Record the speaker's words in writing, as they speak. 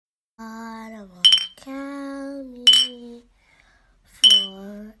I won't count me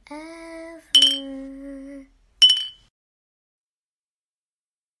forever.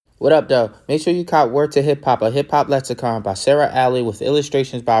 What up, though? Make sure you cop Word to Hip Hop, a hip hop lexicon by Sarah Alley with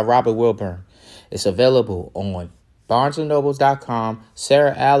illustrations by Robert Wilburn. It's available on BarnesandNobles.com,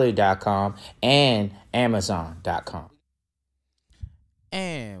 SarahAlley.com, and Amazon.com.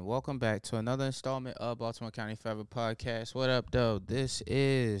 And welcome back to another installment of Baltimore County Forever Podcast. What up, though? This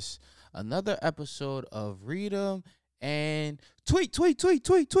is another episode of Read 'em and tweet.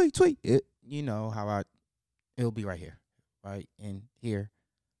 You know how it'll be right here, right in here.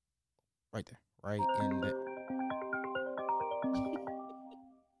 Right there. Right in the...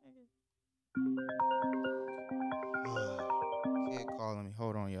 Kid calling me.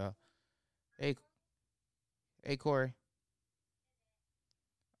 Hold on, y'all. Hey, Corey.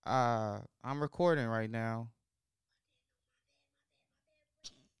 I'm recording right now.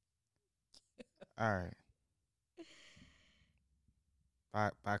 All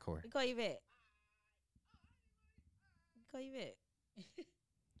right. Bye, Corey. Call you back. Call you back.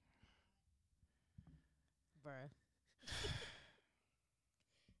 Bruh.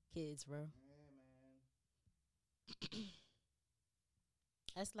 Kids, bro.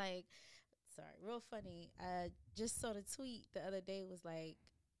 That's like, sorry, real funny. I just saw the tweet the other day. Was like,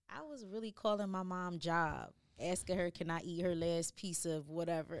 I was really calling my mom Job, asking her, can I eat her last piece of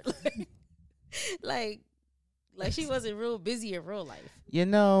whatever? like she wasn't real busy in real life. You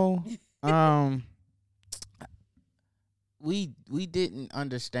know, we didn't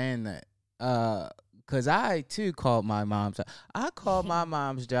understand that. Cause I too called my mom's. I called my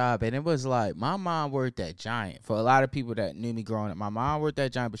mom's job, and it was like my mom worked at Giant. For a lot of people that knew me growing up, my mom worked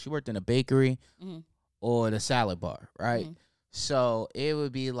at Giant, but she worked in a bakery or the salad bar, right? So it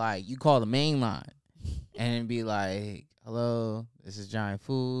would be like you call the main line, and it'd be like, "Hello, this is Giant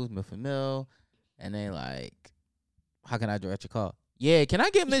Foods, Milford Mill," and they like, "How can I direct your call?" Yeah, can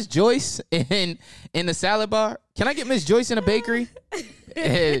I get Miss Joyce in the salad bar? Can I get Miss Joyce in a bakery?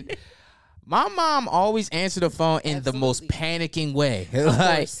 And my mom always answered the phone in the most panicking way.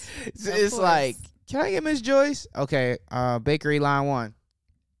 Like, it's like, can I get Miss Joyce? Okay, bakery line 1.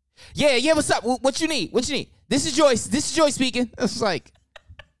 Yeah, what's up? What you need? This is Joyce speaking. It's like,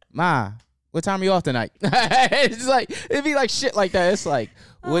 Ma, what time are you off tonight? It's like, it'd be like shit like that. It's like,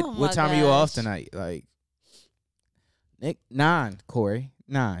 what time are you off tonight? Like, Nick, 9, Corey,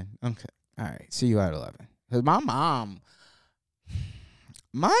 9. Okay, all right, see you at 11. Because my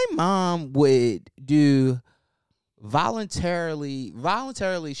mom would do voluntarily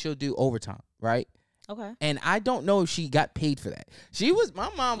she'll do overtime, right? Okay. And I don't know if she got paid for that. My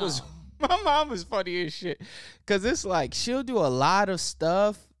mom was funny as shit. Cause it's like she'll do a lot of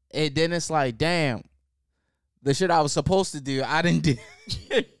stuff and then it's like, damn, the shit I was supposed to do, I didn't do.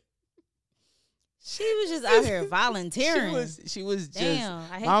 She was just out here volunteering. She was damn,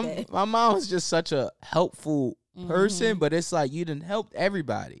 just I hate that. My mom was just such a helpful person, but it's like you done helped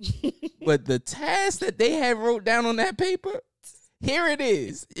everybody. But the task that they had wrote down on that paper, here it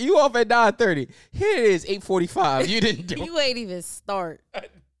is. You off at 9:30. Here it is, 8:45. You didn't do. You ain't even start.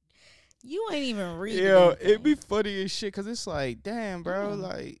 You ain't even read. Yo, it'd be funny as shit because it's like, damn, bro,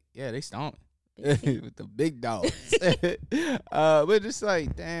 like, yeah, they stomping with the big dogs. But it's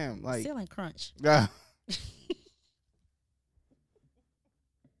like, damn, like ceiling crunch.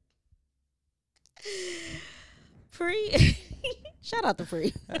 Pre, shout out to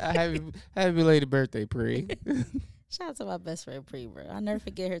Pre. Happy belated birthday, Pre. Shout out to my best friend Pre, bro. I'll never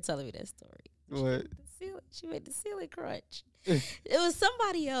forget her telling me that story. What? She made the ceiling crunch. It was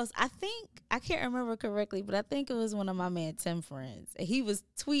somebody else. I can't remember correctly, but I think it was one of my man Tim friends. And he was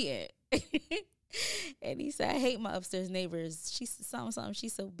tweeting. And he said, I hate my upstairs neighbors. She's something.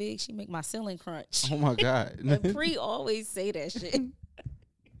 She's so big, she make my ceiling crunch. Oh my God. And Pre always say that shit.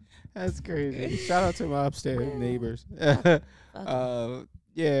 That's crazy. Shout out to my upstairs neighbors. Yeah,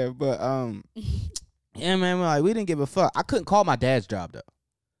 but yeah, man, like we didn't give a fuck. I couldn't call my dad's job though.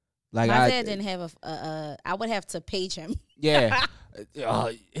 Like my dad didn't have I would have to page him. Yeah. Hit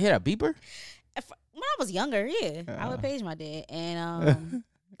a beeper? When I was younger, yeah. I would page my dad. And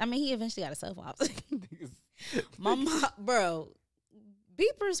I mean, he eventually got a cell phone. My mom, bro,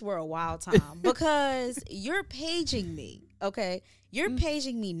 beepers were a wild time because you're paging me, okay? You're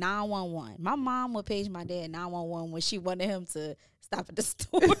paging me 911. My mom would page my dad 911 when she wanted him to stop at the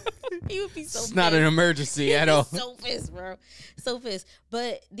store. He would be so pissed. It's not an emergency at all. So pissed, bro. So pissed.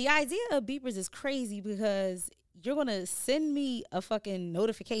 But the idea of beepers is crazy because you're going to send me a fucking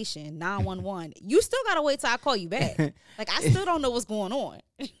notification, 911. You still got to wait till I call you back. Like, I still don't know what's going on.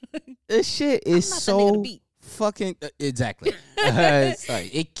 This shit is so fucking exactly. It's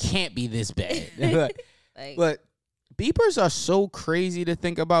like it can't be this bad. Like, But beepers are so crazy to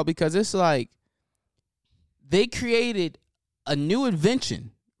think about because it's like they created a new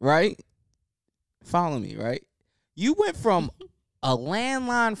invention, right? Follow me, right? You went from a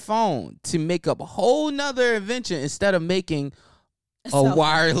landline phone to make up a whole nother invention instead of making a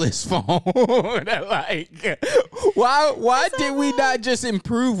wireless phone. Like, why did we not just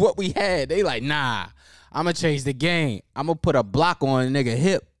improve what we had? They like, nah, I'm gonna change the game. I'm gonna put a block on a nigga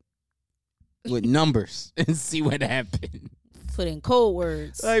hip with numbers and see what happens. put in code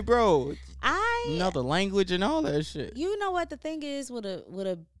words. Like, bro, I know the language and all that shit. You know what the thing is with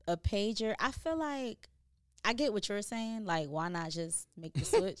a pager? I feel like I get what you're saying. Like, why not just make the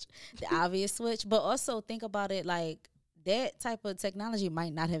switch, the obvious switch? But also think about it like that type of technology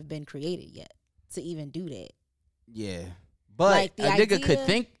might not have been created yet to even do that. Yeah. But Like, a nigga could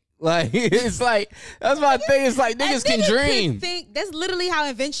think, like, it's like, that's my thing. It's like, niggas can dream. Think that's literally how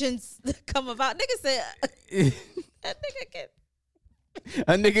inventions come about. Nigga said,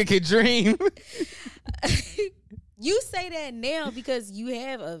 a nigga can dream. You say that now because you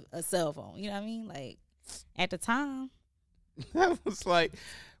have a cell phone. You know what I mean? Like, at the time. That was like,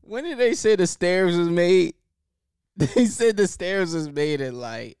 when did they say the stairs was made? They said the stairs was made at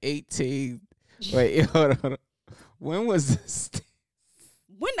like 18. Wait, hold on. When was this?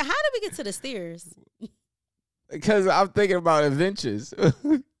 How did we get to the stairs? Because I'm thinking about inventions.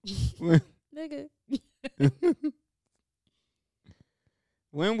 Nigga.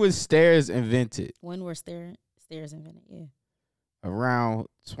 When was stairs invented? When were stairs invented? Yeah. Around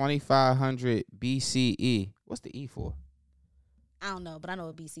 2500 BCE. What's the E for? I don't know, but I know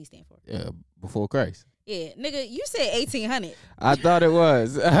what BC stand for. Yeah, before Christ. Yeah, nigga, you said 1800. I thought it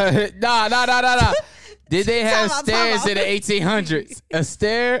was. Nah. Did they have stairs in the 1800s? A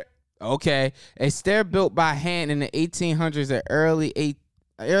stair? Okay. A stair built by hand in the 1800s and early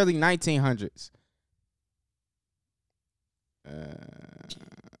 1900s.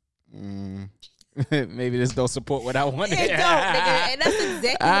 Maybe this don't support what I wanted. It don't, nigga. And that's exactly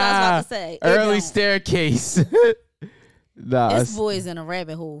what I was about to say. Early staircase. Nah, this boy's in a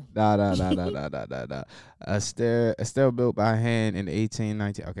rabbit hole. Nah. A stair built by hand in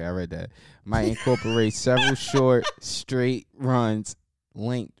 1819. Okay, I read that. Might incorporate several short, straight runs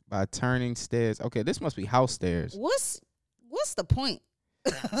linked by turning stairs. Okay, this must be house stairs. What's the point?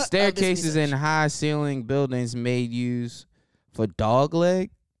 Staircases in high ceiling buildings made use for dog leg.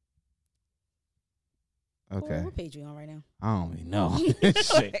 Okay. What page you on right now? I don't even know.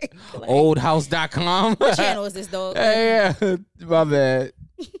 Shit. Oldhouse.com. What channel is this, dog? Yeah, my bad.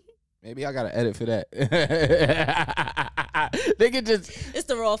 Maybe I gotta edit for that. They could just. It's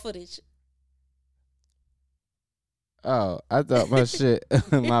the raw footage. Oh, I thought my shit.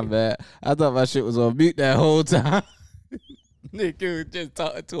 My bad. I thought my shit was on mute that whole time. Nigga was just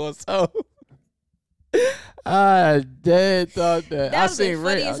talking to herself. I dead thought that. That I was seen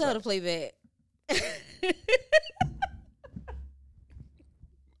funny Ray. as hell to play back.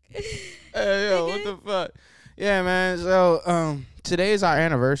 Hey, yo, what the fuck? Yeah, man. So, today is our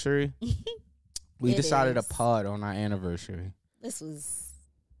anniversary. We decided to pod on our anniversary. This was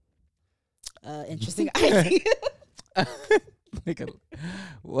interesting idea. Nigga,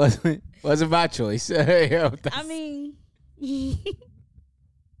 wasn't my choice. Yo, I mean,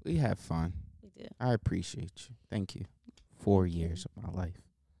 we had fun. we did. I appreciate you. Thank you. 4 years of my life,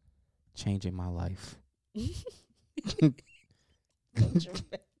 changing my life. Go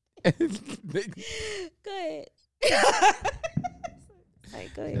ahead.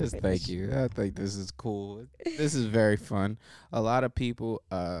 Like, go ahead. Yes, thank you. I think this is cool. This is very fun. A lot of people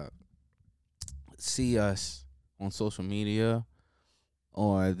see us on social media,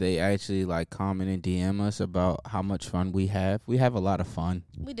 or they actually like comment and DM us about how much fun we have. We have a lot of fun.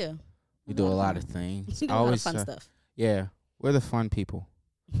 We do. We do a lot of things. We do a lot of fun stuff. Yeah, we're the fun people.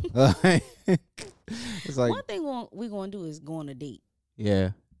 It's like one thing we're going to do is go on a date. Yeah,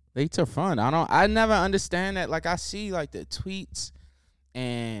 dates are fun. I never understand that. Like, I see like the tweets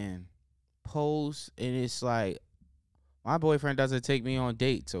and posts, and it's like, my boyfriend doesn't take me on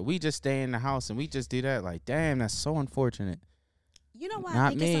dates, so we just stay in the house and we just do that. Like, damn, that's so unfortunate. You know why?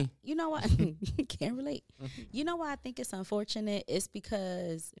 Not I think me. You know why? Can't relate. You know why I think it's unfortunate? It's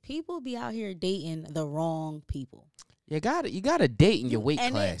because people be out here dating the wrong people. You got to date in your weight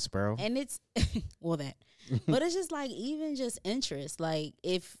class, bro. And it's well that, but it's just like even just interest. Like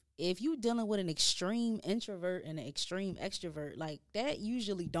if you dealing with an extreme introvert and an extreme extrovert, like that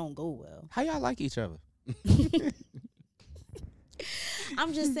usually don't go well. How y'all like each other?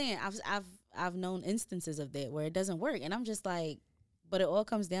 I'm just saying I've known instances of that where it doesn't work, and I'm just like, but it all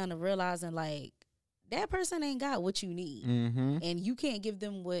comes down to realizing like that person ain't got what you need, and you can't give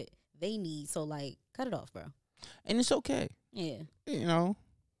them what they need. So like, cut it off, bro. And it's okay. Yeah. You know,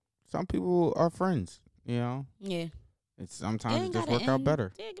 some people are friends. You know. Yeah. It's sometimes it just work out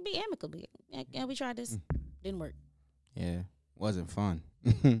better. Yeah, it could be amicably. Yeah, we tried this, didn't work. Yeah, wasn't fun.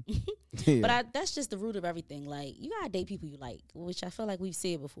 But that's just the root of everything. Like, you gotta date people you like, which I feel like we've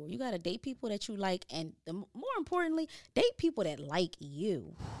said before. You gotta date people that you like, and more importantly, date people that like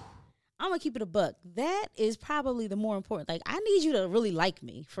you. I'm gonna keep it a buck. That is probably the more important. Like, I need you to really like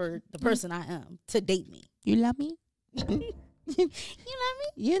me for the person I am to date me. You love me? You love me?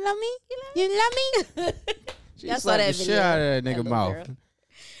 You love me? You love me? That's why that shit video. out of that nigga mouth. Girl.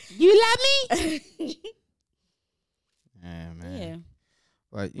 You love me? Yeah, man. Yeah.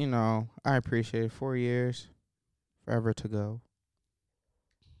 But, you know, I appreciate it. 4 years. Forever to go.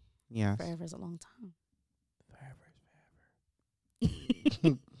 Yeah. Forever is a long time. Forever is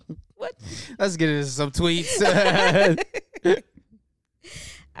forever. What? Let's get into some tweets.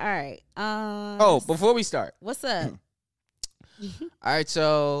 All right. Oh, before we start. What's up? All right,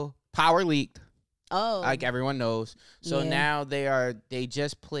 so Power leaked. Oh. Like everyone knows. So Yeah. now they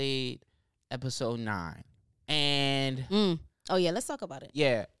just played episode 9. And Oh yeah, let's talk about it.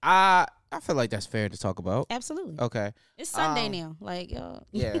 yeah, I feel like that's fair to talk about. Absolutely. Okay. It's Sunday now. Like, yo.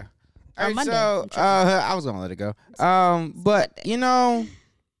 Yeah. Or All right, Monday. so I'm tripping. I was gonna let it go. But Monday. you know,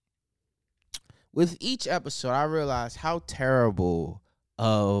 with each episode, I realized how terrible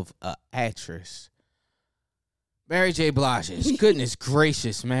of an actress Mary J. Blige is. Goodness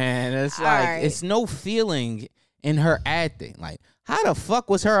gracious, man! It's All like right. it's no feeling in her acting. Like, how the fuck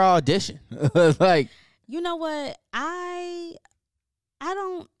was her audition? Like, You know what? I'm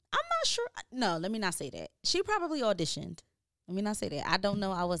not sure. No, let me not say that. She probably auditioned. Let me not say that. I don't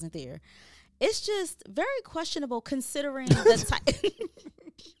know. I wasn't there. It's just very questionable considering the type.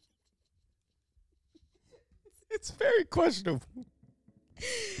 it's very questionable.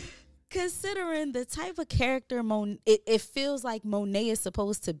 Considering the type of character it feels like Monet is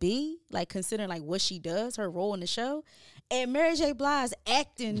supposed to be, like considering like what she does, her role in the show, and Mary J. Blige's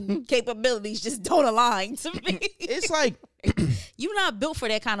acting capabilities just don't align to me. It's like You're not built for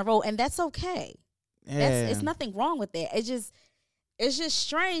that kind of role, and that's okay. yeah. It's nothing wrong with that. It's just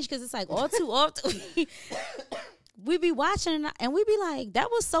strange because it's like all too often we be watching and we be like, that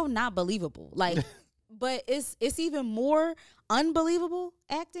was so not believable. Like, but it's even more unbelievable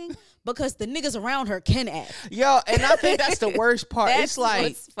acting because the niggas around her can act. Yo, and I think that's the worst part. That's It's like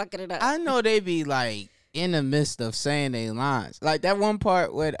what's fucking it up. I know they be like in the midst of saying their lines. Like that one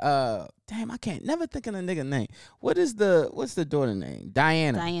part with damn, I can't never think of the nigga name. What's the daughter name?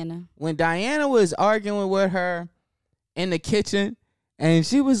 Diana. When Diana was arguing with her in the kitchen and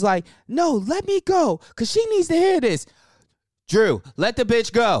she was like, "No, let me go, cause she needs to hear this." Drew, let the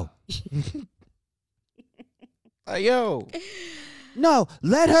bitch go. Like, yo. No,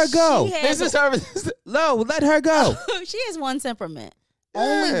 let her go. She This has is her. No, let her go. She has one temperament. Yeah.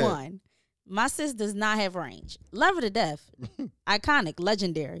 Only one. My sis does not have range. Love her to death. Iconic,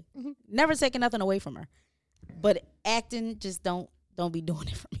 legendary. Never taking nothing away from her. But acting, just don't be doing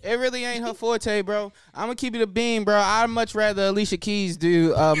it for me. It really ain't her forte, bro. I'm gonna keep it a beam, bro. I'd much rather Alicia Keys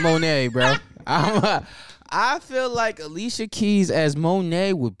do Monet, bro. I feel like Alicia Keys as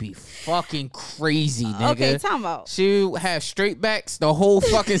Monet would be fucking crazy, nigga. Okay, time out. She would have straight backs the whole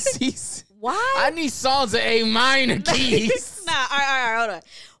fucking season. Why? I need songs of A minor keys. Nah, all right, hold on.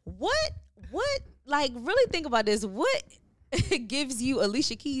 What, like, really think about this. What gives you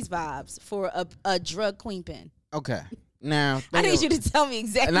Alicia Keys vibes for a drug queen pen? Okay, now I need you to tell me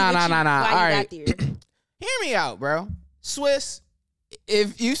exactly Nah. why All you right. got there. Hear me out, bro. Swiss,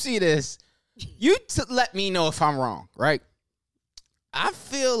 if you see this, you let me know if I'm wrong, right? I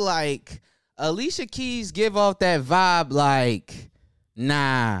feel like Alicia Keys give off that vibe like,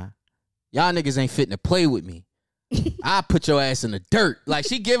 nah, y'all niggas ain't fitting to play with me. I put your ass in the dirt. Like,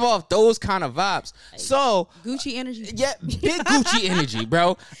 she give off those kind of vibes. So Gucci energy. yeah, big Gucci energy,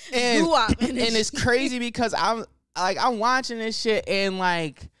 bro. And, Doo-wop energy. and it's crazy because I'm watching this shit and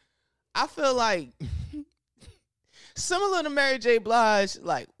like I feel like similar to Mary J. Blige,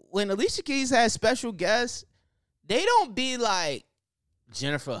 like when Alicia Keys has special guests, they don't be like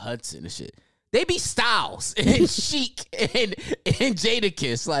Jennifer Hudson and shit. They be Styles and Chic and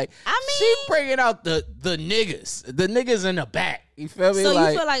Jadakiss. Like, I mean, she bringing out the niggas in the back. You feel me? so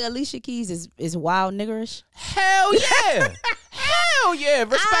like, you feel like Alicia Keys is wild niggerish? hell yeah. Hell yeah.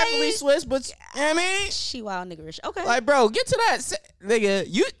 Respectfully, Swiss, but you know what I mean? She wild niggerish. Okay. Like, bro, get to that. Nigga,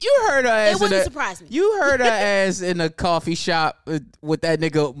 you heard her ass. It wouldn't surprise me. You heard her ass in a coffee shop with that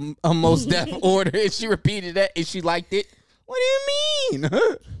nigga Most Def order, and she repeated that, and she liked it. What do you mean?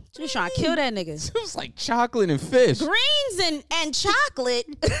 She was trying to kill that nigga. It was like chocolate and fish. Greens and chocolate.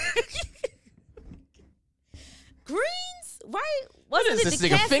 Greens, right? Wasn't What is it this the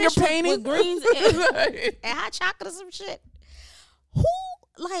nigga, finger catfish painting? with greens and hot chocolate or some shit? Who,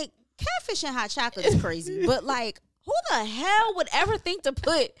 like, catfish and hot chocolate is crazy. But, like, who the hell would ever think to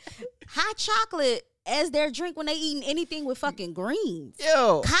put hot chocolate as their drink when they eating anything with fucking greens?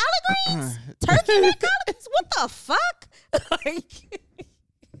 Yo. Collard greens? Turkey and collard greens? What the fuck? Like,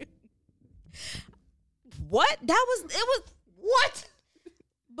 what? It was what?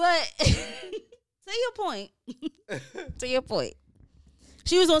 But to your point.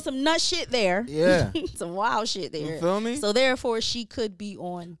 She was on some nut shit there. Yeah. Some wild shit there. You feel me? So therefore she could be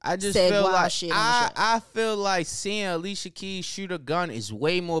on I just said feel wild like shit on the show. I feel like seeing Alicia Keys shoot a gun is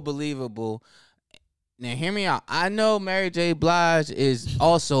way more believable. Now hear me out. I know Mary J. Blige is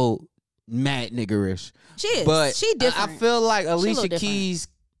also mad niggerish. She is. But she different. I feel like a Alicia little Keys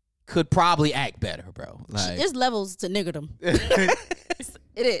could probably act better, bro. Like, There's levels to niggerdom. It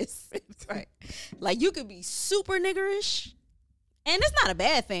is. It's right. Like you could be super niggerish, and it's not a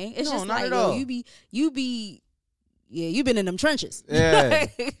bad thing. It's No, just not like at all. you've been in them trenches. Yeah.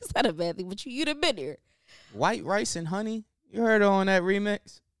 It's not a bad thing, but you'd have been there. White Rice and Honey. You heard her on that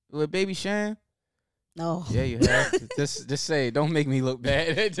remix with Baby Sham? No. Yeah, you have. just say it. Don't make me look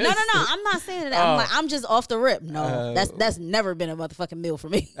bad. No. I'm not saying that. I'm just off the rip. No, that's never been a motherfucking meal for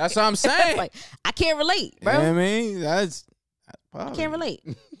me. That's what I'm saying. Like I can't relate, bro. You know what I mean? That's I can't relate.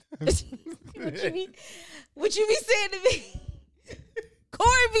 What you be saying to me?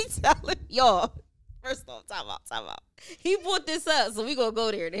 Corey be telling y'all. First off, time out. He brought this up, so we gonna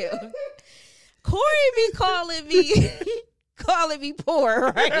go there now. Corey be calling me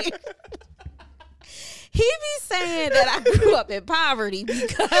poor, right? He be saying that I grew up in poverty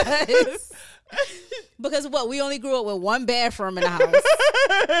because what, we only grew up with one bathroom in the house.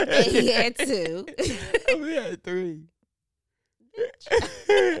 And he had two. We had three.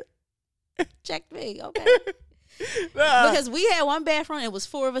 Check me, okay. Nah. Because we had one bathroom, it was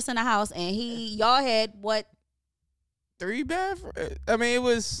four of us in the house, and y'all had what? 3 bathrooms? I mean, it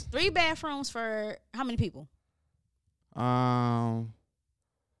was 3 bathrooms for how many people?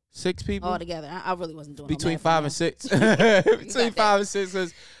 6 people. All together. I really wasn't doing Between no math 5 and 6. Between 5 and 6. So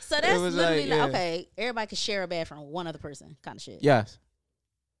that's was literally like, yeah. okay, everybody could share a bathroom with one other person kind of shit. Yes.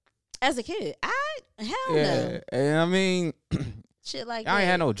 As a kid, hell no. Yeah. And I mean, Shit like y'all that. ain't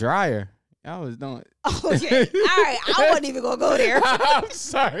had no dryer. Y'all was doing. Oh, yeah. All right. I wasn't even going to go there. I'm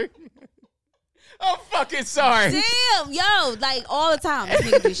sorry. I'm fucking sorry. Damn, yo, like all the time, this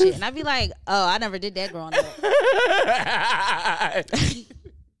nigga do shit. And I be like, oh, I never did that growing up.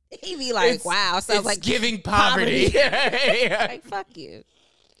 He be like, wow, sounds it's like giving poverty. Like, fuck you.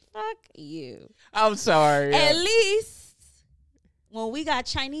 Fuck you. I'm sorry. At least when we got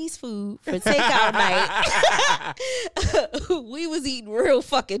Chinese food for takeout night, we was eating real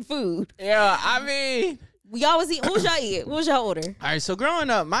fucking food. Yeah, I mean, We always eat. What was y'all eat? What was y'all order? all right, so growing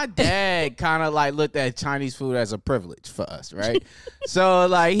up, my dad kind of like looked at Chinese food as a privilege for us, right? So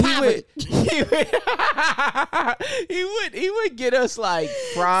like he would get us like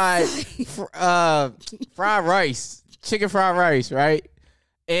fried rice, chicken fried rice, right?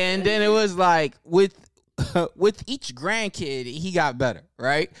 And then it was like with each grandkid, he got better,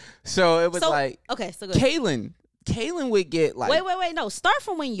 right? So it was like okay, so good. Kaylin would get like Wait. No, start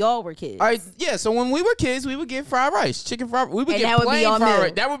from when y'all were kids. all right, yeah. So when we were kids, we would get fried rice, chicken fried. We would And get that would be plain our fried meal.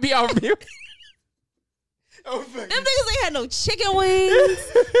 rice. That would be our meal. Them niggas ain't had no chicken wings.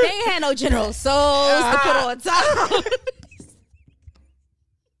 They ain't had no General So's to put on top.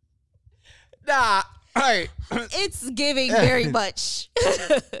 Nah. All right. It's giving very much.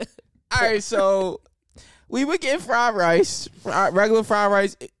 All right. So we would get fried rice, regular fried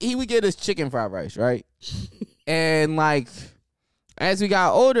rice. He would get us chicken fried rice, right? And like, as we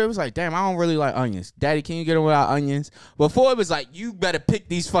got older, it was like, damn, I don't really like onions. Daddy, can you get them without onions? Before it was like, you better pick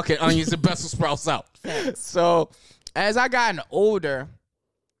these fucking onions and Brussels sprouts out. So as I gotten older,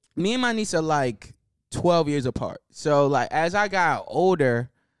 me and my niece are like 12 years apart. So like, as I got older,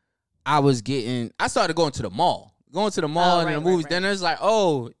 I started going to the mall. Going to the mall and the movies. Then it's like,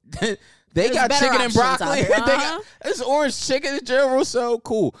 oh, they got chicken and broccoli. They got this orange chicken in general. So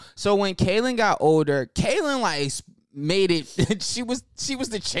cool. So when Kaylin got older, Kaylin like made it. she was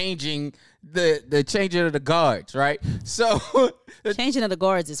the changing of the guards, right? So Changing of the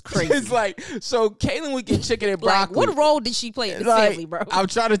guards is crazy. it's like, so Kaylin would get chicken and broccoli. Like, what role did she play in the Like, family, bro? I'm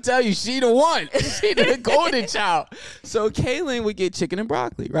trying to tell you, she the one. She the golden child. So Kaylin would get chicken and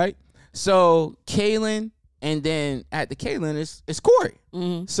broccoli, right? So Kaylin, and then at the Kaylin, it's Corey.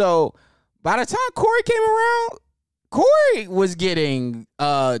 Mm-hmm. So by the time Corey came around, Corey was getting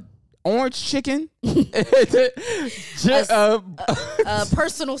orange chicken.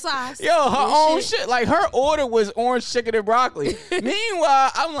 Personal size. Yo, her own shit. Like, her order was orange chicken and broccoli.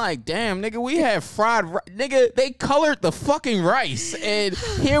 Meanwhile, I'm like, damn, nigga, we had fried nigga, they colored the fucking rice. And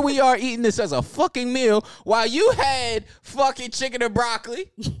here we are eating this as a fucking meal while you had fucking chicken and broccoli.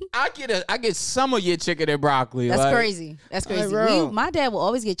 I get some of your chicken and broccoli. That's like, crazy. That's crazy. Like, My dad will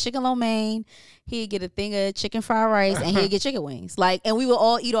always get chicken lo mein. He'd get a thing of chicken fried rice, and he'd get chicken wings. Like, and we would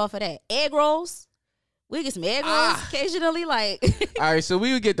all eat off of that. Egg rolls. We get some egg rolls occasionally. Like, all right, so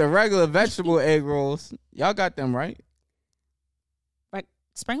we would get the regular vegetable egg rolls. Y'all got them, right? Like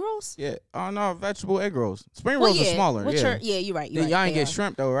spring rolls? Yeah. Oh no, vegetable egg rolls. Spring rolls are smaller. Yeah, you're right. Y'all ain't get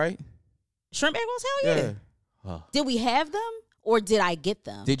shrimp though, right? Shrimp egg rolls? Hell yeah. Oh. Did we have them, or did I get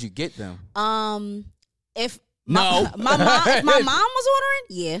them? Did you get them? If no, if my mom was ordering,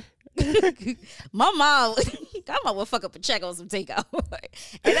 yeah. My mom, I might well fuck up a check on some takeout.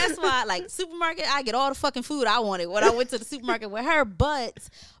 And that's why, like, supermarket, I get all the fucking food I wanted when I went to the supermarket with her. But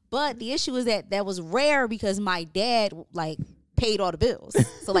the issue is that was rare because my dad, like, paid all the bills.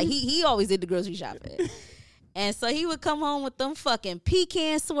 So, like, he always did the grocery shopping. And so he would come home with them fucking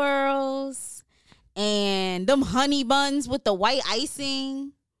pecan swirls and them honey buns with the white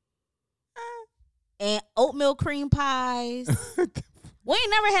icing and oatmeal cream pies. We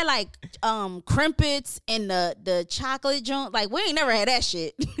ain't never had like Krimpets and the chocolate joint. Like, we ain't never had that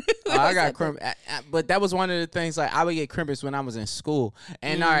shit. I got Krimpets, but that was one of the things. Like, I would get Krimpets when I was in school.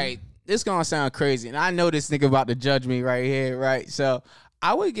 And all right, this gonna sound crazy, and I know this nigga about to judge me right here, right? So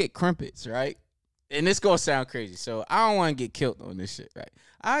I would get Krimpets, right? And this gonna sound crazy, so I don't want to get killed on this shit, right?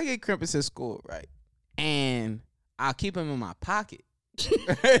 I get Krimpets at school, right? And I'll keep them in my pocket.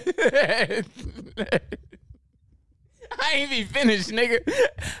 I ain't even finished, nigga.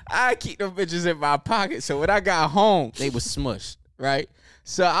 I keep them bitches in my pocket. So when I got home, they was smushed, right?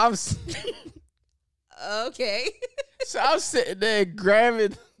 So I'm okay. So I'm sitting there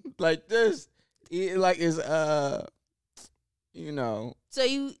grabbing like this, eating like it's you know. So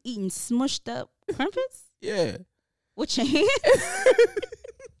you eating smushed up Krimpets? Yeah. With your hands?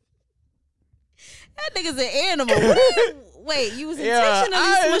 That nigga's an animal. Wait, you was intentionally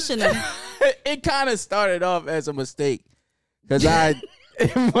smushing them? It kind of started off as a mistake. Because I...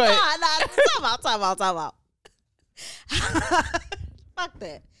 Time out. Fuck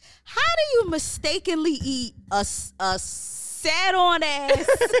that. How do you mistakenly eat a sat on ass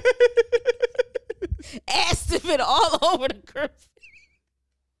stiffing all over the Krimpet?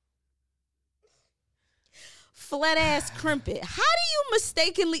 Flat ass Krimpet. How do you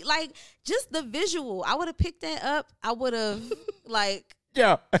mistakenly, like, just the visual? I would have picked that up. I would have, like...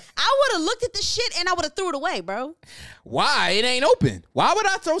 Yeah. I would have looked at the shit and I would have threw it away, bro. Why? It ain't open. Why would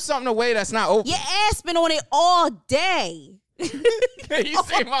I throw something away that's not open? Your ass been on it all day. You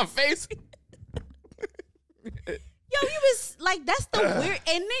see my face? Yo, you was like, that's the weird.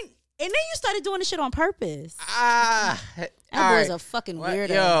 And then you started doing the shit on purpose. That boy's a fucking weirdo.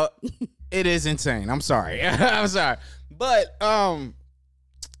 Yo, it is insane. I'm sorry. I'm sorry. But I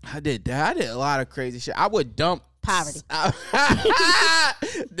did that. I did a lot of crazy shit. I would dump poverty.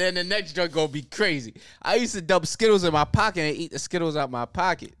 Then the next joke gonna be crazy. I used to dump Skittles in my pocket and eat the Skittles out my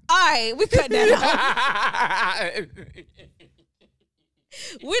pocket. All right, we cut that out.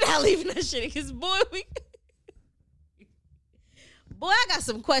 We're not leaving that shit because boy, I got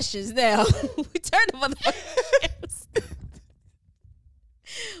some questions now. We turned the motherfucking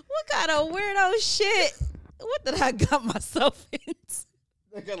What kind of weirdo shit? What did I got myself into?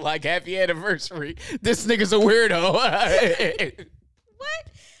 Like, happy anniversary. This nigga's a weirdo. What?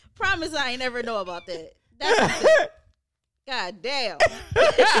 Promise I ain't never know about that. That's it. God damn.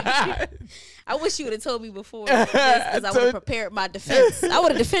 I wish you would have told me before because I would have prepared my defense. I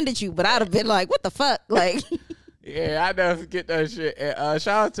would have defended you, but I'd have been like, what the fuck? Like, yeah, I never forget that shit. Shout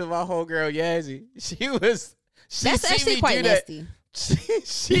out to my whole girl Yazzie. That's actually quite nasty.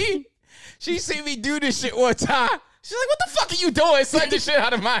 She seen me do this shit one time. She's like, what the fuck are you doing? Suck this shit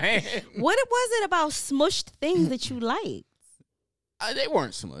out of my hand. What was it about smushed things that you liked? They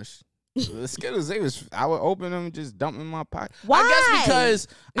weren't smushed. The Skittles, I would open them and just dump them in my pocket. Why? I guess because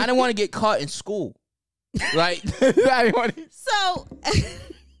I didn't want to get caught in school. Like, I didn't want to. So,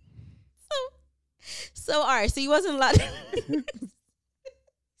 all right. So you wasn't allowed to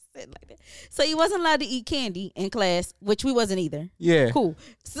like that. So you wasn't allowed to eat candy in class, which we wasn't either. Yeah. Cool.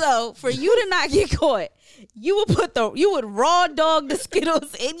 So for you to not get caught, you would raw dog the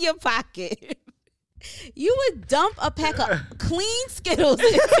Skittles in your pocket. You would dump a pack of clean Skittles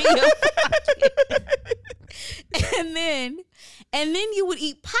into your pocket. And then you would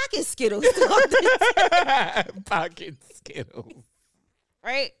eat pocket Skittles. Pocket Skittles.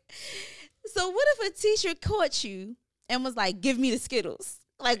 Right? So what if a teacher caught you and was like, give me the Skittles?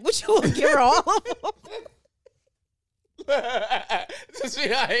 Like, what you would give her all of them? Just be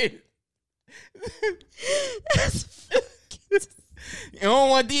like, That's fucking you don't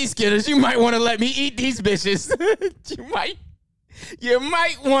want these Skittles. You might want to let me eat these bitches. You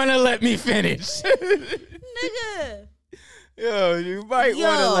might want to let me finish. nigga. Yo, you might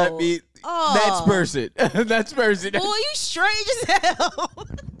want to let me. That's person. That's person. Boy, you strange as hell.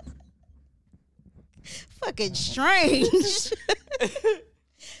 Fucking strange.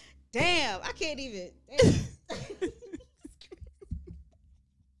 Damn, I can't even. Damn.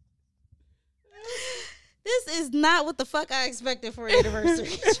 This is not what the fuck I expected for an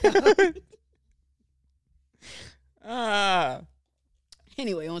anniversary.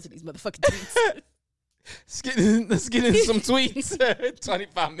 Anyway, on to these motherfucking tweets. Let's get in some tweets.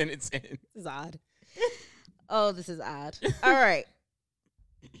 25 minutes in. This is odd. Oh, this is odd. All right.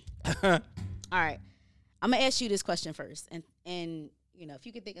 All right. I'm gonna ask you this question first, and you know, if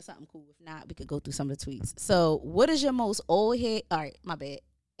you can think of something cool. If not, we could go through some of the tweets. So, what is your most old head? All right, my bad.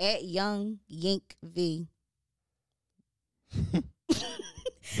 At Young Yink V. I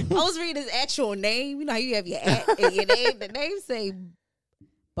was reading his actual name. You know how you have your at and your name. The name say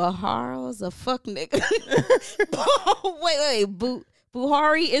Bahar's a fuck nigga. wait.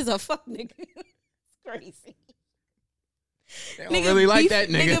 Buhari is a fuck nigga. It's crazy. They don't really like that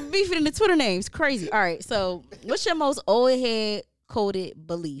nigga. Nigga beefing in the Twitter names. Crazy. All right. So, what's your most old head coded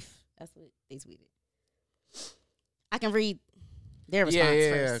belief? That's what they tweeted. I can read their response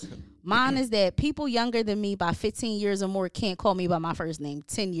first. Mine is that people younger than me by 15 years or more can't call me by my first name.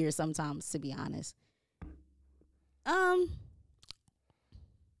 10 years sometimes, to be honest.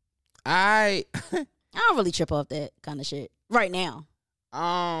 I don't really trip off that kind of shit right now.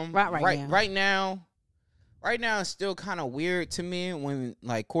 Right now it's still kind of weird to me when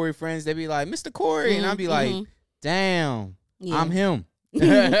like Corey friends, they be like, Mr. Corey, and I'll be like, damn, I'm him.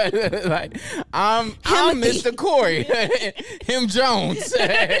 Like I'm Mr. Corey, him Jones,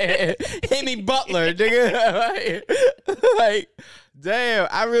 Henny Butler, nigga. like damn,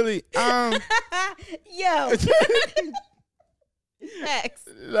 I really yo. Facts.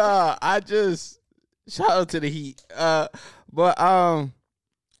 Nah, I just shout out to the Heat. But I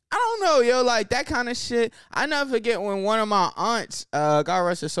don't know, yo, like that kind of shit. I never forget when one of my aunts, God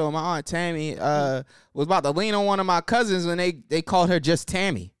rest her soul, my aunt Tammy, was about to lean on one of my cousins when they called her just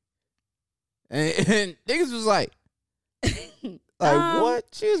Tammy. And niggas was like what?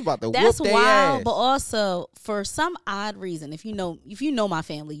 She was about to whoop their ass. But also for some odd reason, if you know my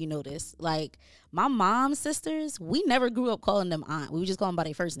family, you know this. Like my mom's sisters, we never grew up calling them aunt. We would just call them by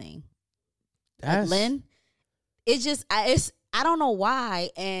their first name. Like Lynn. It's just I don't know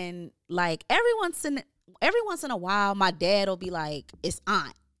why. And like every once in a while, my dad will be like, it's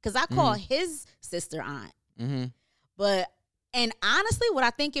aunt. Because I call his sister aunt. Mm-hmm. And honestly, what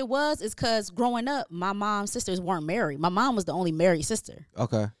I think it was is because growing up, my mom's sisters weren't married. My mom was the only married sister.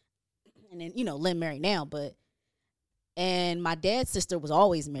 Okay. And then, Lynn married now, and my dad's sister was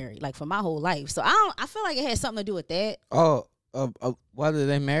always married, like for my whole life. So I feel like it had something to do with that. Oh, whether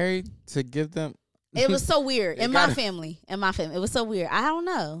they married to give them. It was so weird in my family. It was so weird. I don't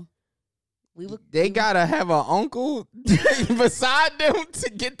know. They gotta have an uncle beside them to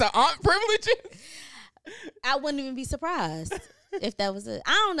get the aunt privileges. I wouldn't even be surprised if that was it.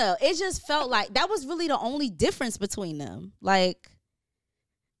 I don't know. It just felt like that was really the only difference between them. Like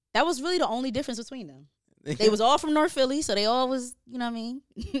that was really the only difference between them. They was all from North Philly, so they all was, you know what I mean?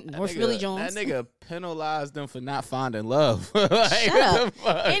 North Philly Jones. That nigga penalized them for not finding love. Like, shut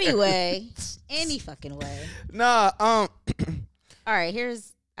up. Anyway, any fucking way. Nah, all right, I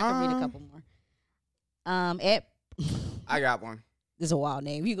can read a couple more. I got one. This is a wild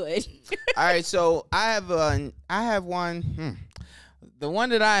name. You go ahead. All right, so I have one. The one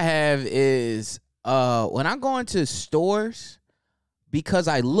that I have is when I go into stores, because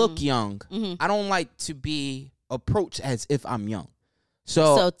I look young, I don't like to be approached as if I'm young.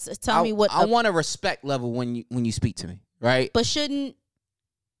 So tell me what I want a respect level when you speak to me, right? But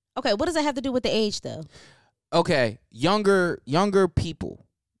okay, what does that have to do with the age though? Okay, younger people.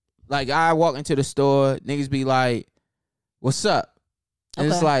 Like I walk into the store, niggas be like, "What's up?" And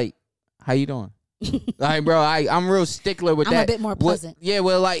it's like, "How you doing?" Like, bro, I'm real stickler with that. I'm a bit more pleasant.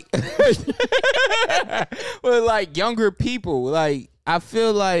 Like younger people, like I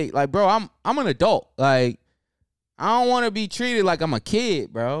feel like bro, I'm an adult. Like I don't want to be treated like I'm a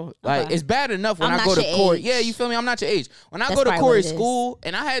kid, bro. Like, Okay. it's bad enough when I'm I not go to your Corey. age. Yeah, you feel me? I'm not your age. When I That's go to probably what Corey's it is. school,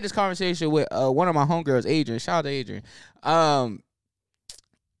 and I had this conversation with one of my homegirls, Adrian. Shout out to Adrian.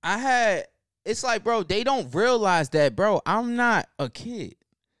 It's like, bro, they don't realize that, bro, I'm not a kid.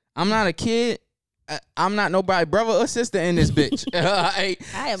 I'm not a kid. I'm not nobody brother or sister in this bitch. I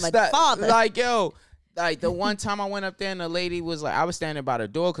am a father. Like, yo, like the one time I went up there and the lady was like, I was standing by the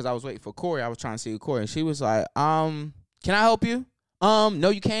door because I was waiting for Corey. I was trying to see Corey, and she was like, can I help you? No,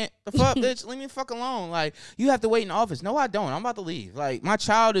 you can't. The fuck, bitch, leave me the fuck alone. Like, you have to wait in the office. No, I don't. I'm about to leave. Like, my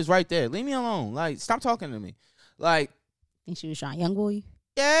child is right there. Leave me alone. Like, stop talking to me. Like, Think she was trying to young boy you?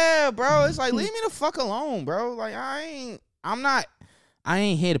 yeah, bro. It's like, leave me the fuck alone, bro. Like, I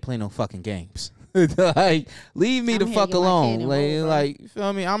ain't here to play no fucking games. Like, leave me I'm the here to fuck get my alone. kid Like, enrolled, bro. like, you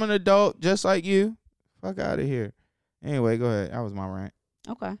feel me? I'm an adult just like you. Fuck out of here. Anyway, go ahead. That was my rant.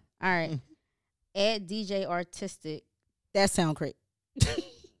 Okay. All right. Add DJ artistic. That sound great.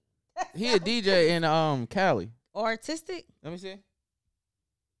 He a DJ in Cali. Artistic? Let me see.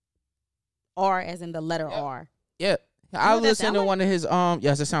 R as in the letter Yep. R. Yeah. know I what that listened sound to like? one of his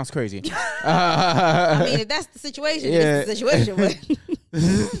yes, it sounds crazy. I mean, if that's the situation, it's the situation. But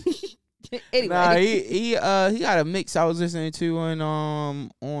anyway. Nah, he got a mix I was listening to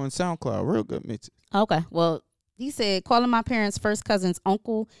on SoundCloud. Real good mix. Okay. Well, he said calling my parents' first cousins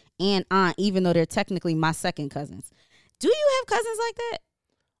uncle and aunt, even though they're technically my second cousins. Do you have cousins like that?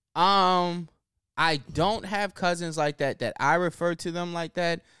 I don't have cousins like that I refer to them like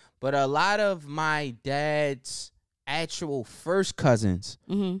that, but a lot of my dad's actual first cousins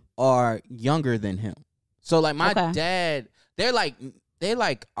are younger than him. So like my dad, they're like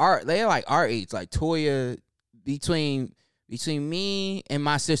our age, like Toya, between me and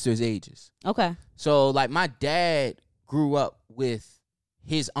my sister's ages. Okay. So like my dad grew up with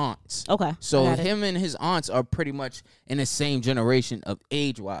his aunts. Okay. So him and his aunts are pretty much in the same generation of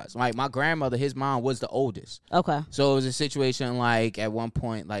age-wise. Like my grandmother, his mom was the oldest. Okay. So it was a situation like at one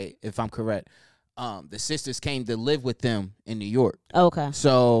point, like if I'm correct, the sisters came to live with them in New York. Okay.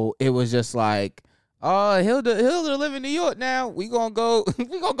 So it was just like, oh, Hilda live in New York now. We gonna go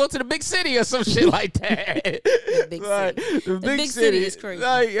to the big city or some shit like that. The big Like, city. the big city is crazy.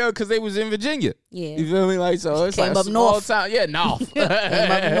 Like, yo, because they was in Virginia. Yeah. You feel me? Like, so it's Came like a up small north. town. Yeah, north.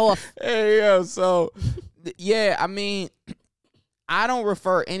 Came up north. Hey, yo, so yeah, I mean, I don't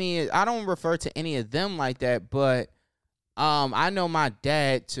refer to any of them like that, but I know my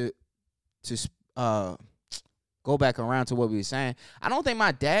dad to go back around to what we were saying. I don't think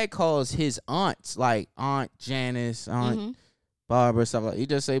my dad calls his aunts like Aunt Janice, Aunt Barbara, stuff like that. He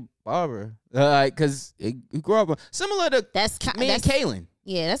just say Barbara, like because he grew up similar to me and Kaylin.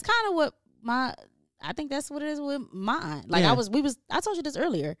 Yeah, that's kind of what I think that's what it is with my aunt. Like Yeah. I told you this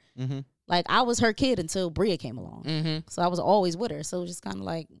earlier. Mm-hmm. Like I was her kid until Bria came along. Mm-hmm. So I was always with her. So it was just kind of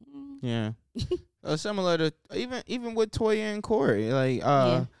like, Yeah, similar to even with Toya and Corey, like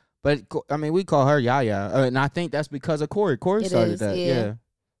Yeah. But I mean, we call her Yaya, and I think that's because of Corey. Corey It started is, that, yeah.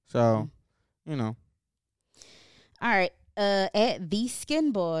 So, you know, all right. At the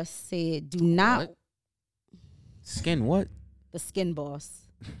Skin Boss said, do not What? Skin what? the Skin Boss,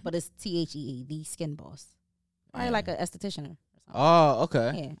 but it's THEE, the Skin Boss. Probably Yeah. like an esthetician or something. Oh,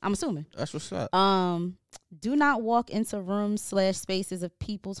 okay, Yeah, I'm assuming. that's what's up. Do not walk into rooms/spaces of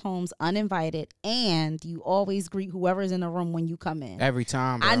people's homes uninvited, and you always greet whoever's in the room when you come in. Every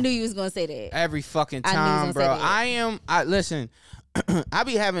time, bro. I knew you was gonna say that. Every fucking I knew you time, was bro. gonna say that. I listen. I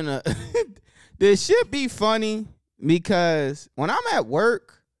be having a. This shit be funny because when I'm at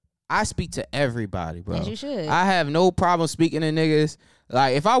work, I speak to everybody, bro. As you should. I have no problem speaking to niggas.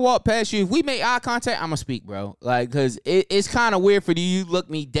 Like, if I walk past you, if we make eye contact, I'ma speak, bro. Like, cause it's kind of weird for you to look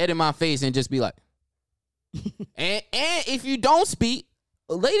me dead in my face and just be like, and if you don't speak,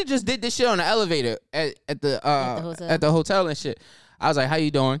 a lady just did this shit on the elevator at the hotel and shit. I was like, how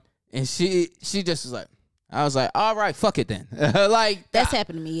you doing? And she just was like, I was like, all right, fuck it then. Like, That's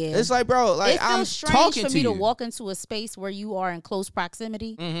happened to me. Yeah, it's like, bro, like it I'm feels strange talking for to me you. to walk into a space where you are in close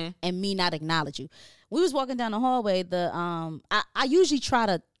proximity Mm-hmm. and me not acknowledge you. We was walking down the hallway. I usually try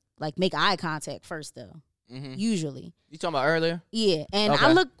to like make eye contact first though. Mm-hmm. Usually, You talking about earlier? yeah. And Okay.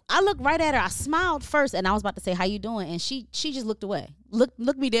 I looked right at her. I smiled first, and I was about to say, "How you doing?" And she just looked away. Looked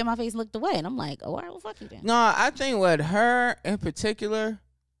me dead in my face, and looked away. And I'm like, "Oh, all right, well, fuck you then." No, I think with her in particular,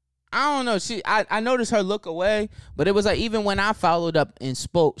 I don't know. I noticed her look away, but it was like even when I followed up and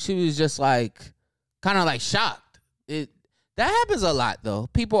spoke, she was just like kind of like shocked. That happens a lot though.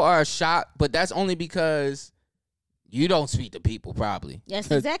 People are shocked, but that's only because you don't speak to people probably. That's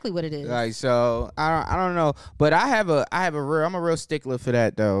exactly what it is. Like, so I don't know, but I'm a real stickler for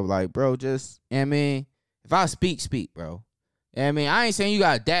that though. Like, bro, just, I mean, If I speak, bro. I mean, I ain't saying you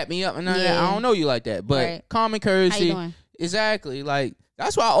gotta dap me up and none of that. I don't know you like that, but common courtesy. How you doing? Exactly. Like,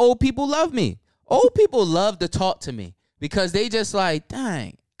 that's why old people love me. Old people love to talk to me because they just like,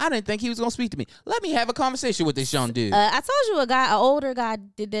 dang, I didn't think he was gonna speak to me. Let me have a conversation with this young dude. I told you an older guy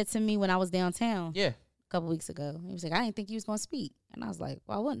did that to me when I was downtown. Yeah. A couple weeks ago. He was like, I didn't think you was gonna speak. And I was like,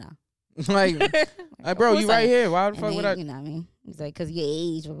 why wouldn't I? like, bro, you right here. Why the fuck would I? You know what I mean? He's like, because your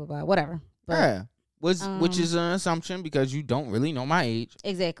age, blah, blah, blah, whatever. But, yeah. Which is an assumption because you don't really know my age.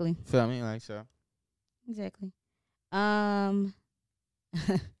 Exactly. Feel me? Like, so. Exactly.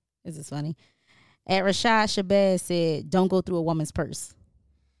 This is funny. At Rashad Shabazz said, don't go through a woman's purse.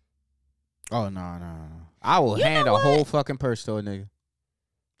 Oh, no. I will hand a whole fucking purse to a nigga.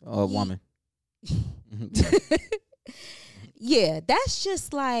 Or a woman. Yeah, that's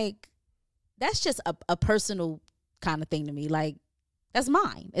just a personal kind of thing to me. Like, that's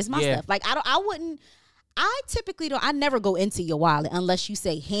mine. It's my stuff. Like, I typically don't. I never go into your wallet unless you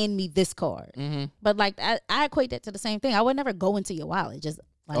say, hand me this card. Mm-hmm. But like, I equate that to the same thing. I would never go into your wallet just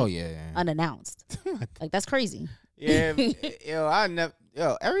like unannounced. Like, that's crazy. Yeah,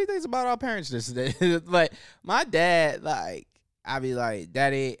 everything's about our parents this day. Like, my dad, like, I be like,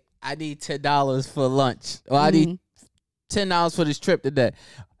 Daddy, I need $10 for lunch. Or I need $10 for this trip today.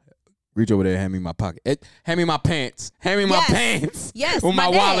 Reach over there, hand me my pocket. Hand me my pants. Hand me my pants. Yes, with my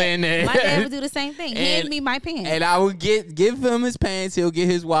wallet in there. My dad would do the same thing. Hand me my pants. And I would give him his pants. He'll get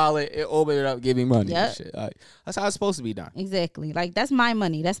his wallet and open it up, give me money. And shit. Like, that's how it's supposed to be done. Exactly. Like, that's my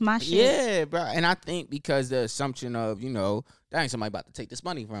money. That's my shit. Yeah, bro. And I think because the assumption of, dang, somebody about to take this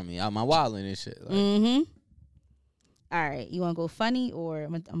money from me out my wallet and shit. Like, all right. You want to go funny or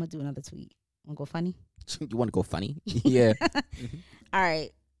I'm going to do another tweet? Want to go funny? You want to go funny? Yeah. All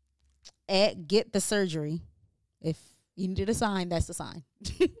right. At Get the Surgery, if you needed a sign, that's the sign.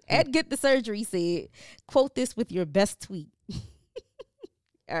 At Get the Surgery said, quote this with your best tweet.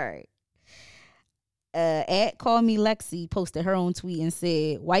 All right. At Call Me Lexi posted her own tweet and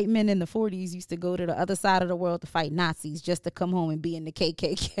said, white men in the 40s used to go to the other side of the world to fight Nazis just to come home and be in the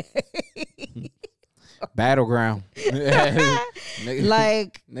KKK. Battleground. Nigga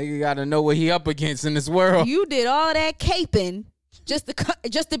gotta know what he up against in this world. You did all that caping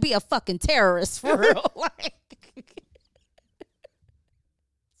just to be a fucking terrorist for real. Like,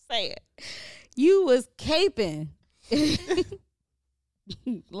 say it. You was caping.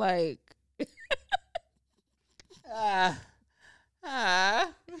 Like, I'm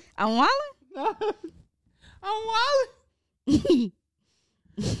wildin'? I'm wildin'.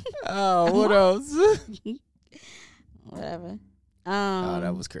 Oh, what else? Whatever. Oh,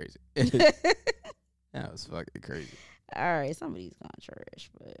 that was crazy. That was fucking crazy. All right, somebody's gone trash,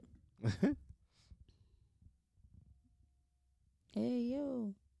 but hey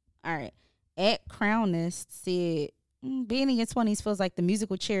yo. All right. At Crownist said, being in your 20s feels like the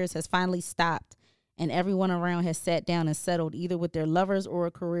musical chairs has finally stopped and everyone around has sat down and settled either with their lovers or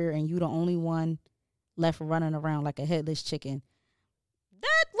a career, and you the only one left running around like a headless chicken.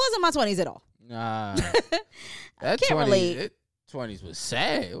 That wasn't my 20s at all. Nah. I can't relate. 20s was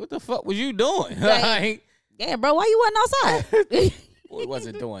sad. What the fuck was you doing? Like, yeah, bro, why you wasn't outside? Boy,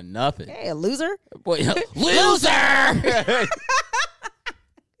 wasn't doing nothing. Hey, loser. Boy, loser!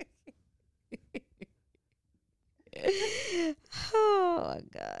 Oh, my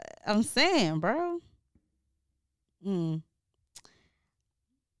God. I'm saying, bro. All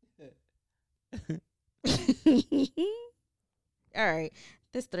right.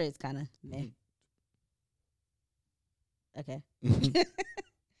 This thread's kind of meh. Okay.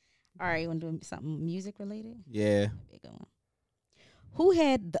 All right. You want to do something music related? Yeah. Big one. Who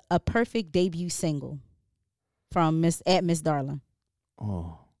had a perfect debut single from Miss Darling?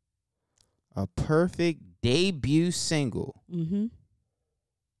 Oh. A perfect debut single. Mm-hmm.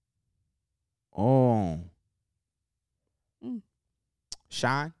 Oh.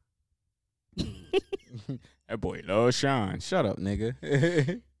 Shine. That boy loves Shine. Shut up,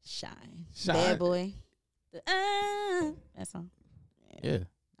 nigga. Shine. Bad boy. That song. Yeah.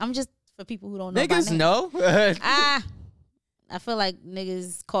 I'm just for people who don't know. Niggas know. I feel like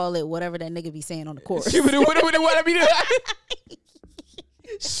niggas call it whatever that nigga be saying on the chorus.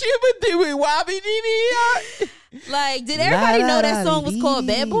 Like, did everybody know that song was called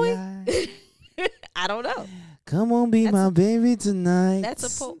Bad Boy? I don't know. Come on, be my baby tonight. That's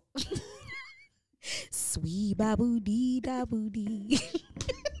a poem. Sweet babu dee da boo dee.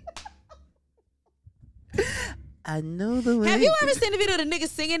 I know the way. Have you ever seen the video of the nigga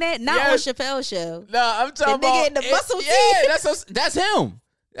singing that? Not on Chappelle's show. No, I'm talking about nigga in the muscle teeth. Yeah, that's him.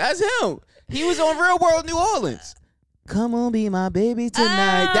 That's him. He was on Real World New Orleans. Come on, be my baby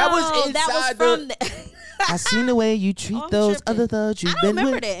tonight. That was inside I seen the way you treat I'm those tripping. other thugs you've I been don't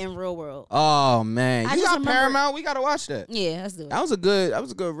remember with. that in Real World. Oh man, I you just got remember- Paramount. We gotta watch that. Yeah, let's do it. That was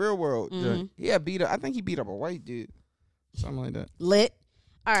a good Real World. Mhm. joint. Yeah, beat up. I think he beat up a white dude, something like that. Lit.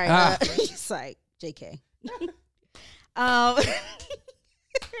 All right. Ah. It's like JK. um,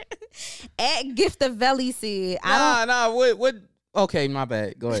 at Gift of Valley said, I don't. What? Okay, my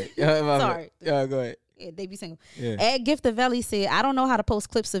bad. Go ahead. My Sorry. bad. Go ahead. Yeah, debut single. Yeah. At Gift of Valley said, I don't know how to post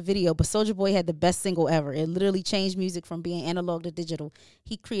clips of video, but Soulja Boy had the best single ever. It literally changed music from being analog to digital.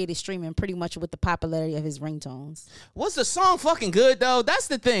 He created streaming pretty much with the popularity of his ringtones. Was the song fucking good though? That's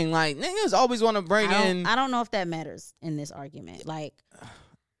the thing. Like niggas always want to bring in. I don't know if that matters in this argument. Like,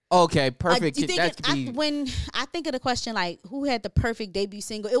 Okay, perfect. you think That could be. when I think of the question, like, who had the perfect debut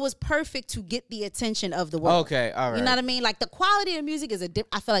single? It was perfect to get the attention of the world. Okay, all right. You know what I mean? Like, the quality of music is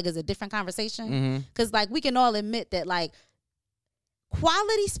I feel like is a different conversation. Because, like, we can all admit that, like,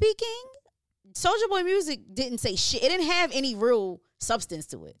 quality speaking, Soulja Boy music didn't say shit. It didn't have any real substance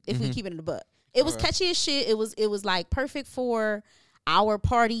to it, if we keep it in the butt. It was catchy as shit. It was, like, perfect for our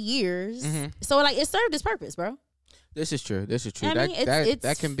party years. So, like, it served its purpose, bro. This is true. This is true. I That mean,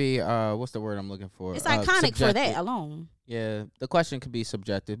 that can be what's the word I'm looking for? It's iconic for that subjective. alone. Yeah, the question could be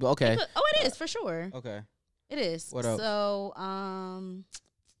subjective, but okay. It is for sure. Okay. It is. What else? So, oh,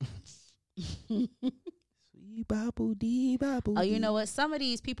 you know what? Some of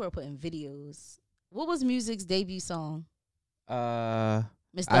these people are putting videos. What was Music's debut song?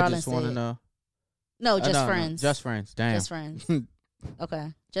 Miss I Darling just want to said. know. No, Just No, Friends. Just Friends. Damn. Just Friends. Okay.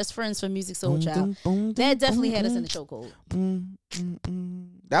 Just Friends for Music Soul Child. That definitely had us in the chokehold.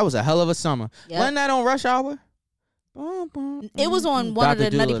 That was a hell of a summer. Yep. Wasn't that on Rush Hour? It was on one of Dr.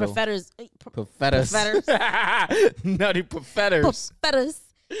 the Nutty Doolittle. Professors. Professors. Nutty Professors.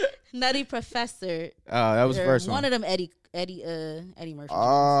 Nutty Professor. Oh, that was the first one. One of them Eddie Murphy.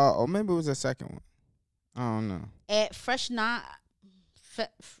 Or maybe it was the second one. I don't know. At Fresh No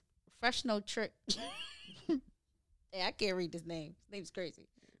Trick. Hey, I can't read this name. His name's crazy.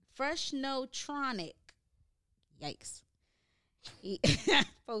 Fresh No Tronic. Yikes. He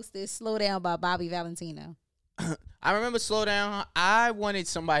posted Slow Down by Bobby Valentino. I remember Slow Down. I wanted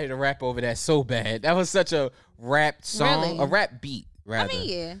somebody to rap over that so bad. That was such a rap song, Really? a rap beat, rather. I mean,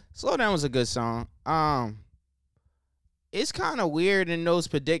 yeah. Slow Down was a good song. It's kind of weird in those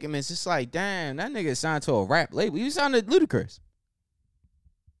predicaments. It's like, damn, that nigga signed to a rap label. You sounded ludicrous.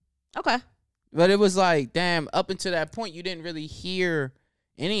 Okay. But it was like, damn, up until that point, you didn't really hear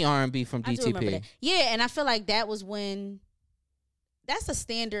any R&B from I do remember DTP. that. Yeah, and I feel like that was when that's a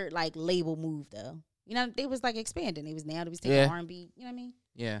standard like label move though. You know, they was like expanding. They was taking R&B, you know what I mean?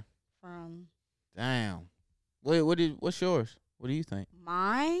 Yeah. From Damn. What's yours? What do you think?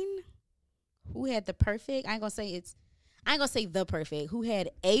 mine, who had the perfect, I ain't gonna say the perfect, who had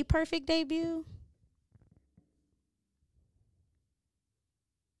a perfect debut?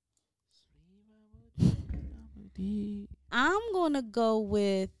 I'm gonna go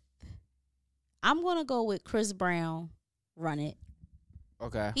with Chris Brown. Run It.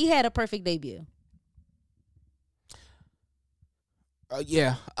 Okay. He had a perfect debut.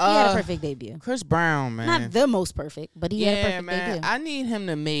 Yeah. He had a perfect debut. Chris Brown, man. Not the most perfect, but he had a perfect man. debut. I need him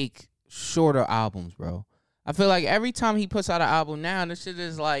to make shorter albums, bro. I feel like every time he puts out an album now, this shit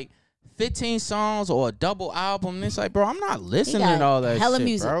is like 15 songs or a double album. It's like, bro, I'm not listening got to all that hella shit,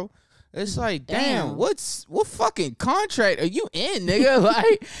 music. bro. It's like, damn, Damn. what fucking contract are you in, nigga?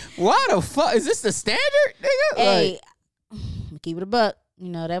 Like, why the fuck is this the standard, nigga? Hey, Like, keep it a buck. You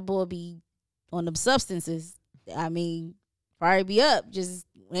know, that boy be on them substances. I mean, probably be up. Just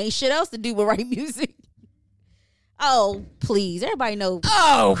ain't shit else to do but write music. Oh, please. Everybody know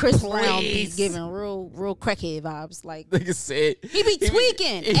Chris Brown be giving real crackhead vibes. Like, nigga said he be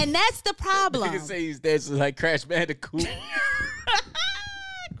tweaking. And that's the problem. Nigga say he's dancing like Crash Bandicoot.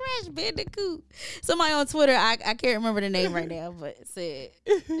 Crash Bandicoot. Somebody on Twitter, I can't remember the name right now, but said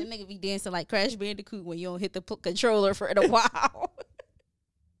that nigga be dancing like Crash Bandicoot when you don't hit the controller for a while.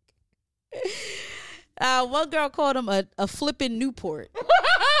 One girl called him a flipping Newport.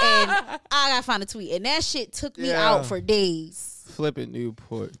 And I gotta find a tweet. And that shit took me out for days. Flipping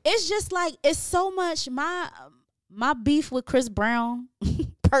Newport. It's just like, it's so much. My beef with Chris Brown,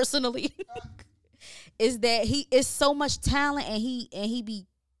 personally, is that he is so much talent and he be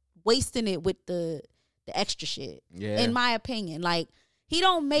wasting it with the extra shit. Yeah. In my opinion. Like, he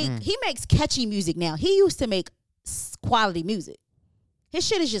makes catchy music now. He used to make quality music. His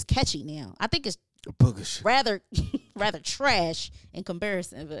shit is just catchy now. I think it's Boogish. rather trash in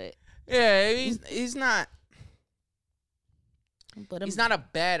comparison, but Yeah, he's not. But He's not a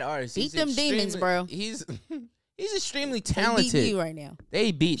bad artist. Beat He's them demons, bro. He's He's extremely They talented. beat you right now.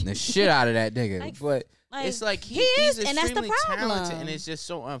 They beating the shit out of that nigga. Like, but like, it's like he is, he's and that's the extremely talented, problem. and it's just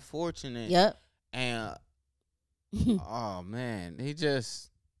so unfortunate. Yep. And oh man, he just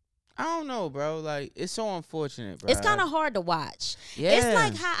I don't know, bro. Like it's so unfortunate, bro. It's kind of hard to watch. Yeah. It's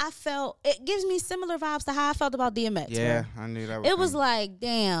like how I felt. It gives me similar vibes to how I felt about DMX. Yeah, bro. I knew that. It was like,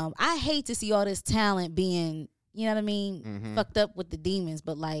 damn, I hate to see all this talent being, you know what I mean, fucked up with the demons.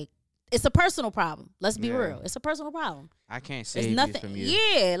 But like, it's a personal problem. Let's be real. It's a personal problem. I can't save It's nothing. you from you.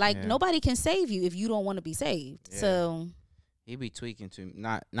 Yeah, like nobody can save you if you don't want to be saved. Yeah. So he be tweaking to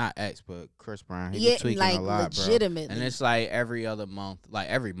not X, but Chris Brown. He yeah, be tweaking like a lot, legitimately. bro. And it's like every other month, like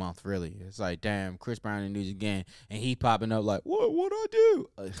every month, really. It's like, damn, Chris Brown in the news again, and he popping up like, what I do,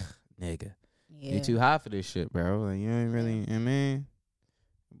 nigga? Yeah. You too high for this shit, bro. Like you ain't really, I mean,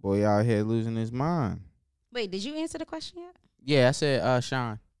 boy out here losing his mind. Wait, did you answer the question yet? Yeah, I said,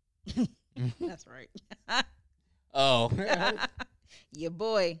 Sean. That's right. Oh, Your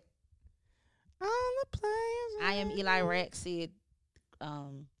boy. all the players. I am Eli Rex said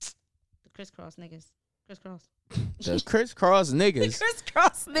the crisscross niggas. Crisscross. The crisscross The niggas.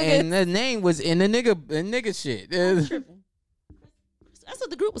 crisscross niggas. And the name was in the nigga shit. I'm tripping. That's what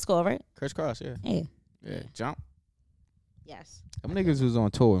the group was called, right? Crisscross, yeah. Yeah. Yeah, jump. Yes. Them niggas was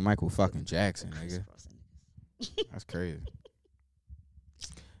on tour with Michael fucking Jackson, nigga. Crisscross niggas. That's crazy.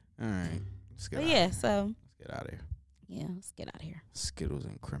 All right. Let's get But out yeah, of here. so Let's get out of here. yeah, let's get out of here. Skittles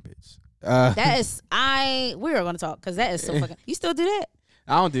and Krimpets. That is we are gonna talk because that is so fucking. You still do that?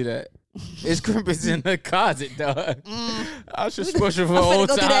 I don't do that. It's Krimpets in the closet, dog. I should push it for I'm finna old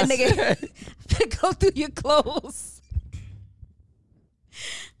go through that times. nigga. Go through your clothes.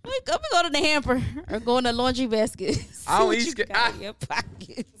 We go to the hamper or go in the laundry basket. I don't See what eat you Skittles. got in your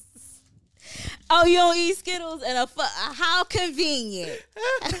pockets. Oh, you don't eat Skittles and how convenient.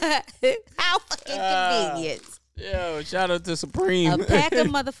 How fucking convenient. Yo, shout out to Supreme. A pack of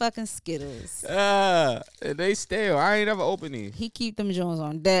motherfucking Skittles. They stale. I ain't ever opened these. He keep them Jones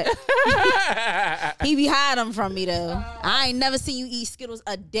on deck. He be hiding them from me though. I ain't never seen you eat Skittles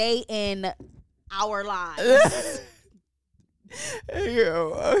a day in our lives. Hey,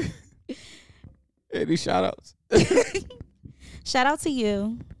 yo. Any shout outs? Shout out to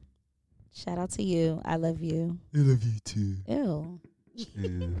you. Shout out to you. I love you. I love you too. Ew.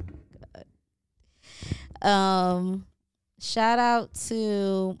 Yeah. Shout out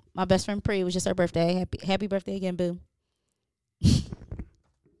to my best friend Pri. It was just her birthday. Happy birthday again, boo. This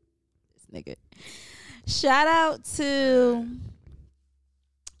nigga. Shout out to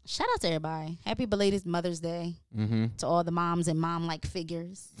everybody. Happy belated Mother's Day to all the moms and mom-like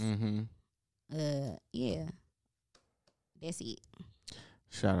figures. Yeah. That's it.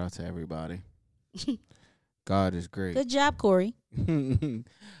 Shout out to everybody. God is great. Good job, Corey.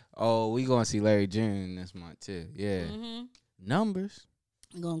 Oh, we gonna see Larry June this month too. Yeah. Numbers.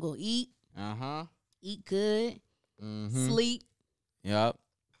 We're gonna go eat. Eat Eat good. Sleep. Yep.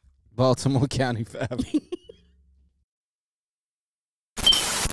 Baltimore County family.